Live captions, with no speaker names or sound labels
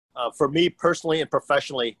For me personally and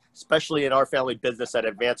professionally, especially in our family business at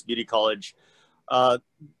Advanced Beauty College,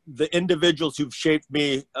 the individuals who've shaped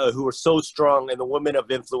me, who are so strong, and the women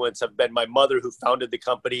of influence have been my mother, who founded the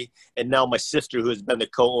company, and now my sister, who has been the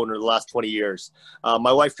co-owner the last 20 years.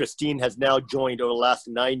 My wife, Christine, has now joined over the last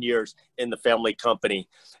 9 years in the family company.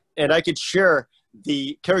 And I could share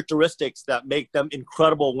the characteristics that make them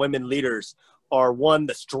incredible women leaders are: one,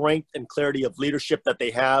 the strength and clarity of leadership that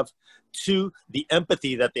they have; two, the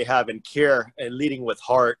empathy that they have and care and leading with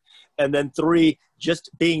heart; and then three, just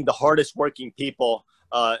being the hardest working people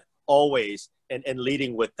always, and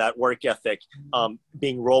leading with that work ethic,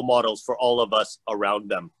 being role models for all of us around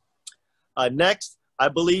them. Next, I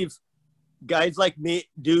believe guys like me,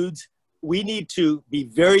 dudes, we need to be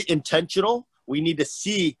very intentional. We need to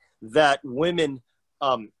see that women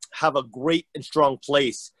have a great and strong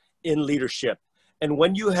place in leadership. And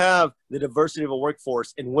when you have the diversity of a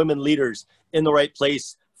workforce and women leaders in the right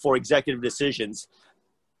place for executive decisions,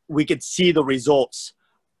 we could see the results.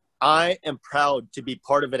 I am proud to be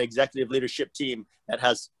part of an executive leadership team that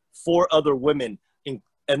has 4 other women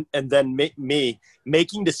and then me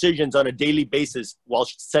making decisions on a daily basis while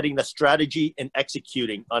setting the strategy and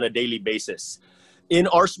executing on a daily basis. In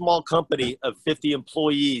our small company of 50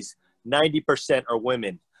 employees, 90% are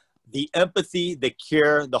women. The empathy, the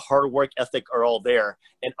care, the hard work ethic are all there.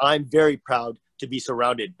 And I'm very proud to be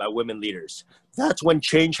surrounded by women leaders. That's when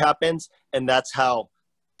change happens, and that's how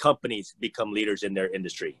companies become leaders in their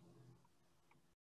industry.